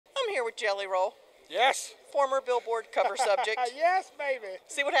here with Jelly Roll. Yes. Former Billboard cover subject. Yes, baby.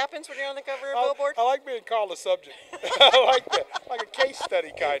 See what happens when you're on the cover of Billboard? I like being called a subject. I like that. Like a case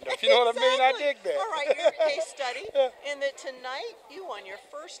study, kind of. You know what I mean? I dig that. All right, you're a case study. And that tonight you won your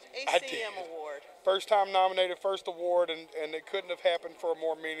first ACM award. First time nominated, first award, and it couldn't have happened for a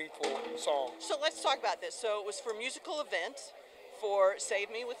more meaningful song. So let's talk about this. So it was for musical event for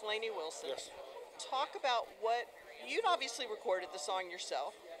Save Me with Lainey Wilson. Yes. Talk about what, you'd obviously recorded the song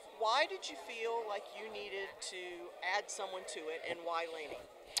yourself. Why did you feel like you needed to add someone to it, and why Lainey?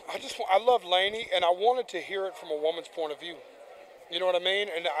 I love Lainey, and I wanted to hear it from a woman's point of view. You know what I mean?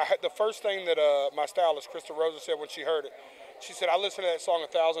 And the first thing that my stylist, Krista Rosa, said when she heard it, she said, I listened to that song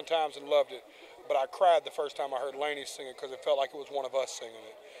 1,000 times and loved it, but I cried the first time I heard Lainey sing it because it felt like it was one of us singing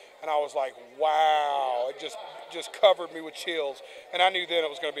it. And I was like, wow, it just covered me with chills. And I knew then it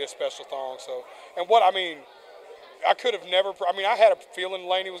was going to be a special song. So, and what, I mean, I could have never, I had a feeling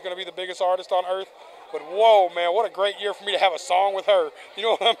Lainey was going to be the biggest artist on earth, but whoa, man, what a great year for me to have a song with her. You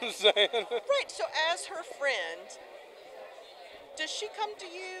know what I'm saying? Right, so as her friend, does she come to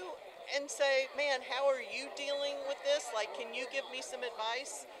you and say, man, how are you dealing with this? Like, can you give me some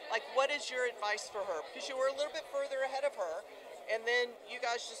advice? Like, what is your advice for her? Because you were a little bit further ahead of her, and then you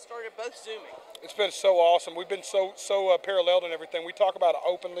guys just started both Zooming. It's been so awesome. We've been so paralleled in everything. We talk about it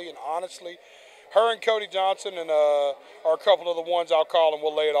openly and honestly. Her and Cody Johnson and are a couple of the ones I'll call and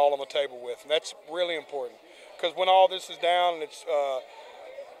we'll lay it all on the table with. And that's really important. Because when all this is down and it's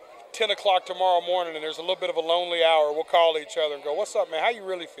 10 o'clock tomorrow morning and there's a little bit of a lonely hour, we'll call each other and go, what's up, man? How you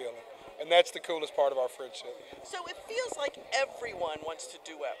really feeling? And that's the coolest part of our friendship. So it feels like everyone wants to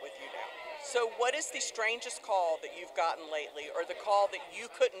duet with you now. So what is the strangest call that you've gotten lately, or the call that you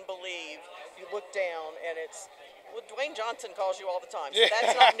couldn't believe? You look down and it's, well, Dwayne Johnson calls you all the time, so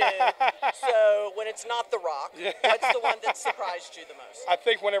that's not new. So when it's not The Rock, what's the one that surprised you the most? I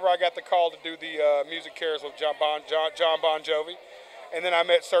think whenever I got the call to do the music cares with John Bon Jovi, and then I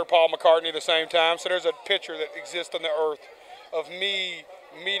met Sir Paul McCartney at the same time. So there's a picture that exists on the earth of me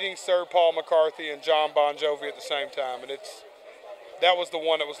meeting Sir Paul McCartney and John Bon Jovi at the same time, and that was the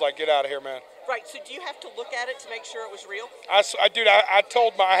one that was like, get out of here, man. Right, so do you have to look at it to make sure it was real? I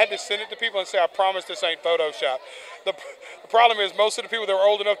had to send it to people and say, I promise this ain't Photoshop. The problem is most of the people that were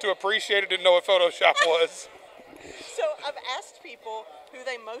old enough to appreciate it didn't know what Photoshop was. So I've asked people who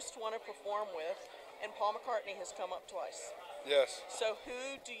they most want to perform with, and Paul McCartney has come up twice. Yes. So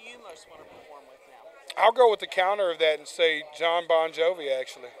who do you most want to perform with now? I'll go with the counter of that and say John Bon Jovi,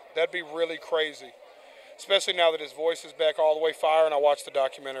 actually. That'd be really crazy. Especially now that his voice is back all the way fire, and I watched the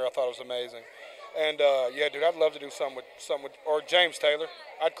documentary. I thought it was amazing. And yeah, dude, I'd love to do something with, or James Taylor.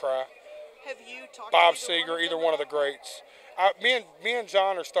 I'd cry. Have you talked Bob to Seger, either one of the greats. Me and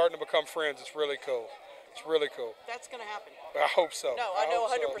John are starting to become friends. It's really cool. It's really cool. That's going to happen. I hope so. No, I know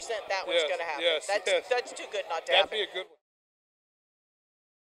 100% that one's going to happen. Yes, That's too good not to That'd happen. be a good one.